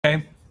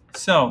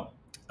So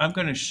I'm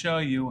going to show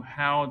you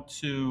how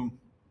to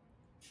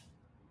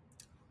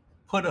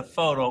put a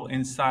photo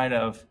inside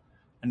of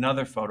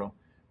another photo.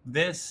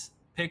 This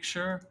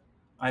picture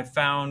I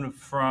found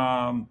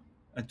from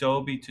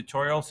Adobe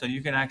tutorial. So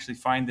you can actually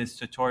find this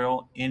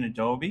tutorial in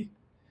Adobe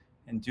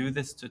and do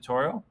this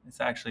tutorial. It's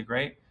actually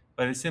great,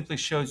 but it simply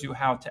shows you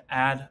how to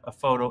add a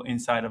photo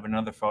inside of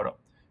another photo.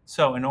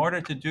 So in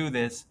order to do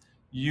this,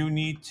 you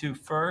need to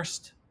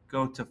first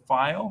go to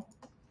File,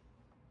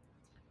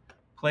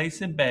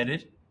 Place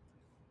Embedded,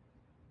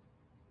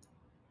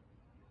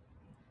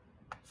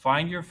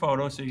 find your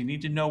photo. So you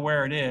need to know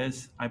where it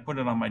is. I put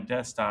it on my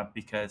desktop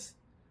because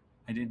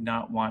I did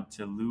not want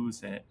to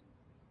lose it,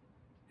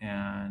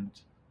 and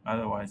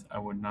otherwise I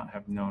would not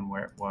have known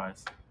where it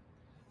was.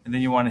 And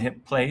then you want to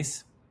hit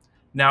place.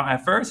 Now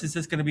at first it's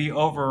just going to be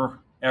over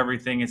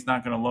everything. It's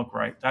not going to look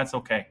right. That's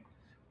okay.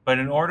 But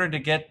in order to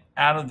get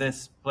out of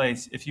this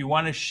place, if you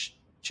want to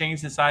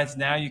change the size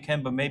now, you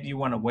can, but maybe you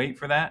want to wait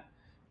for that.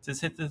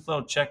 Just hit this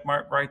little check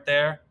mark right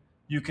there.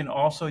 You can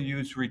also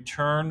use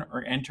return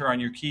or enter on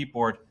your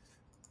keyboard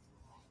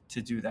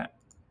to do that.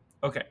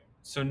 Okay,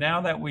 so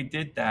now that we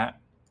did that,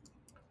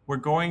 we're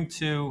going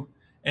to,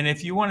 and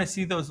if you want to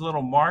see those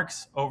little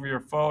marks over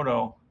your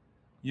photo,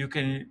 you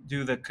can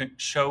do the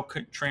show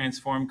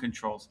transform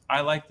controls.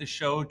 I like the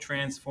show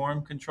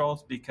transform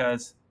controls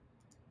because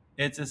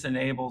it just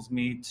enables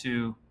me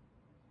to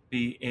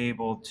be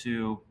able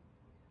to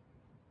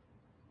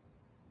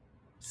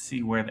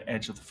see where the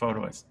edge of the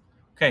photo is.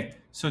 Okay,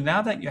 so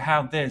now that you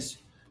have this,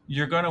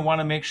 you're going to want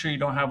to make sure you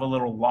don't have a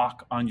little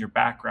lock on your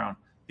background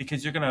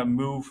because you're going to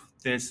move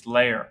this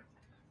layer.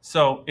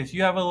 So if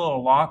you have a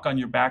little lock on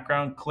your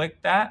background,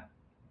 click that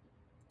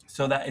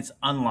so that it's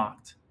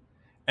unlocked.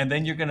 And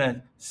then you're going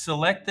to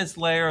select this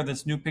layer,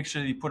 this new picture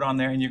that you put on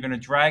there, and you're going to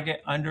drag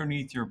it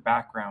underneath your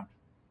background,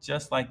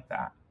 just like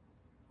that.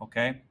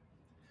 Okay?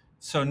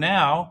 So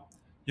now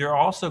you're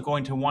also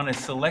going to want to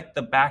select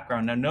the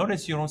background. Now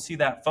notice you don't see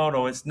that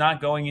photo. It's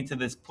not going into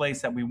this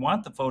place that we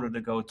want the photo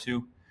to go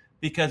to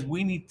because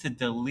we need to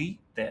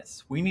delete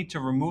this. We need to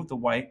remove the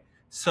white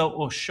so it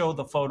will show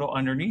the photo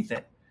underneath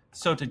it.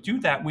 So to do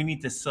that, we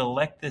need to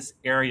select this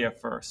area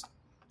first.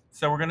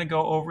 So we're going to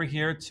go over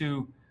here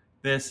to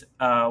this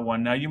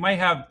one. Now you might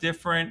have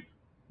different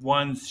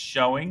ones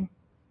showing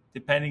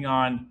depending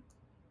on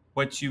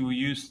what you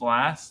used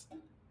last.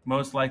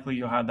 Most likely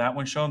you'll have that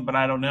one shown, but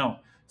I don't know.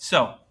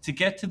 So to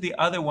get to the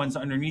other ones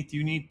underneath,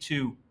 you need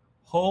to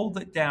hold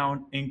it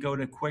down and go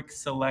to quick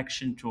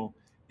selection tool.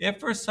 If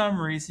for some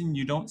reason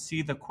you don't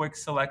see the quick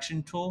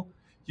selection tool,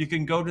 you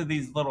can go to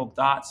these little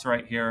dots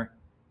right here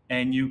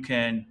and you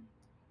can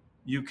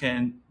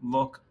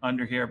look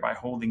under here by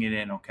holding it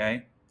in,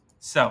 okay?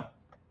 So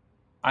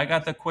I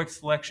got the quick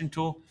selection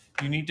tool.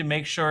 You need to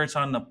make sure it's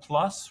on the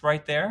plus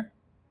right there,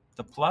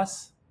 the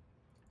plus,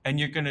 and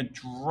you're going to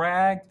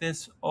drag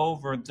this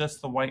over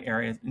just the white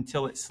area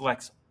until it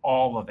selects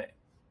all of it.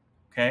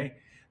 Okay.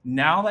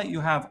 Now that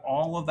you have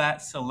all of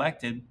that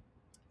selected,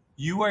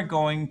 you are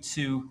going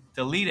to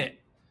delete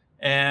it.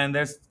 And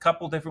there's a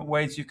couple different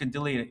ways you can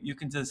delete it. You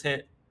can just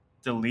hit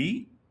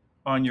delete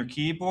on your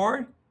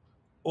keyboard,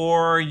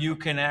 or you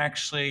can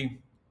actually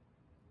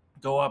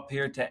go up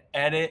here to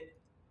edit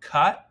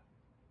cut.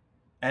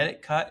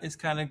 Edit cut is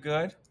kind of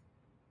good.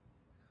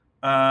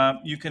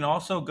 You can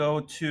also go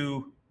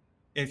to,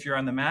 if you're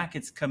on the Mac,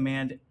 it's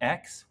Command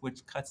X,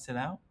 which cuts it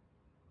out.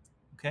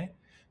 Okay.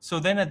 So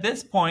then at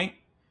this point,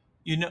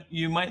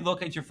 you might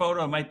look at your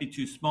photo. It might be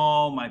too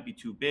small, might be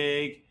too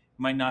big,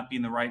 might not be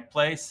in the right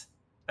place.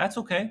 That's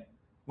okay.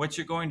 What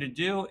you're going to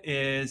do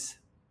is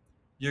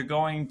you're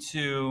going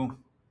to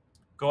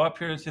go up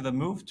here to the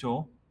Move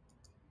tool,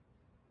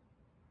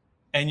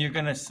 and you're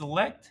going to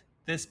select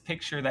this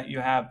picture that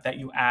you have that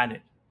you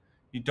added.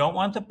 You don't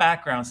want the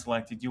background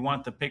selected. You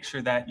want the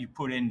picture that you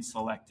put in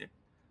selected.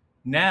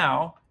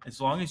 Now, as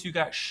long as you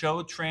got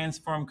show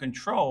transform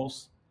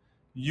controls,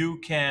 you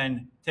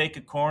can take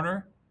a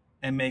corner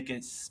and make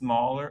it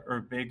smaller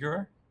or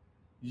bigger.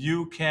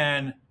 You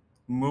can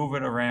move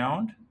it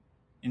around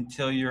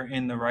until you're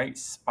in the right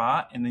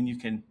spot, and then you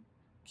can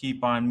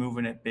keep on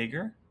moving it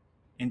bigger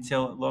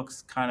until it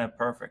looks kind of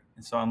perfect.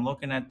 And so I'm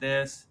looking at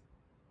this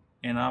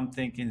and I'm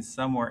thinking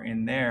somewhere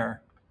in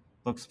there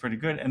looks pretty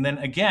good. And then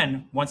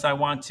again, once I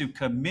want to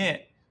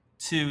commit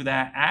to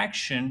that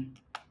action,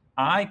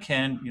 I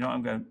can,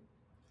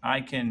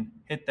 I can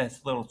hit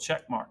this little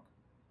check mark.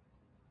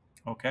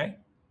 Okay.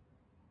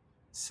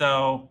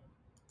 So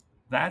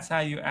that's how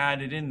you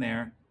add it in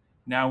there.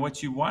 Now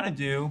what you want to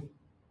do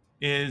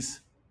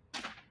is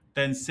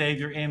then save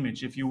your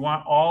image. If you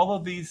want all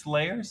of these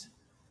layers,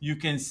 you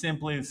can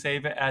simply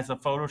save it as a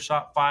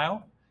Photoshop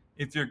file.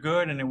 If you're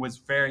good and it was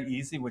very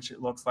easy, which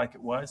it looks like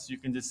it was, you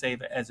can just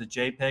save it as a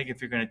JPEG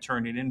if you're going to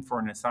turn it in for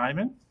an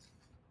assignment.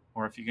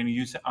 Or if you're going to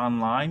use it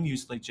online,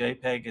 usually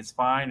JPEG is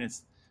fine. It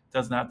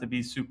doesn't have to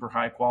be super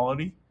high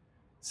quality.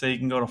 So you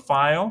can go to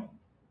File,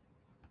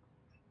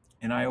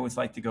 and I always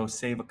like to go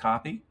Save a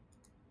Copy.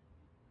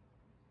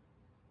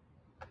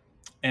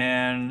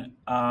 And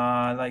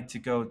I like to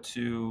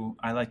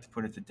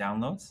put it to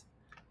Downloads.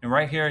 And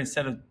right here,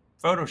 instead of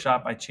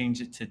Photoshop, I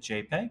change it to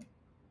JPEG.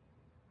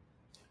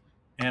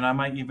 And I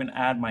might even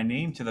add my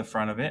name to the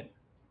front of it.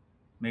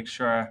 Make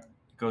sure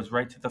it goes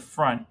right to the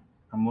front.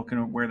 I'm looking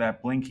at where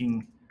that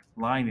blinking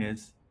line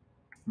is.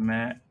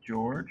 Matt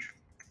George.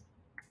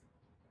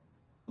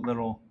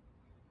 Little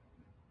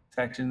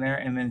section there,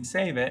 and then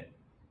save it.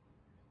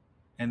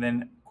 And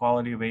then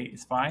quality of 8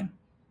 is fine.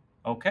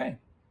 Okay.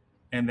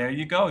 And there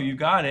you go. You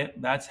got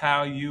it. That's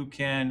how you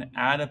can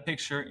add a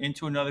picture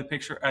into another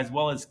picture, as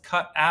well as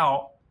cut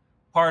out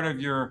part of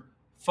your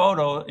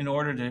photo in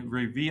order to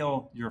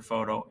reveal your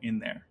photo in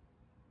there.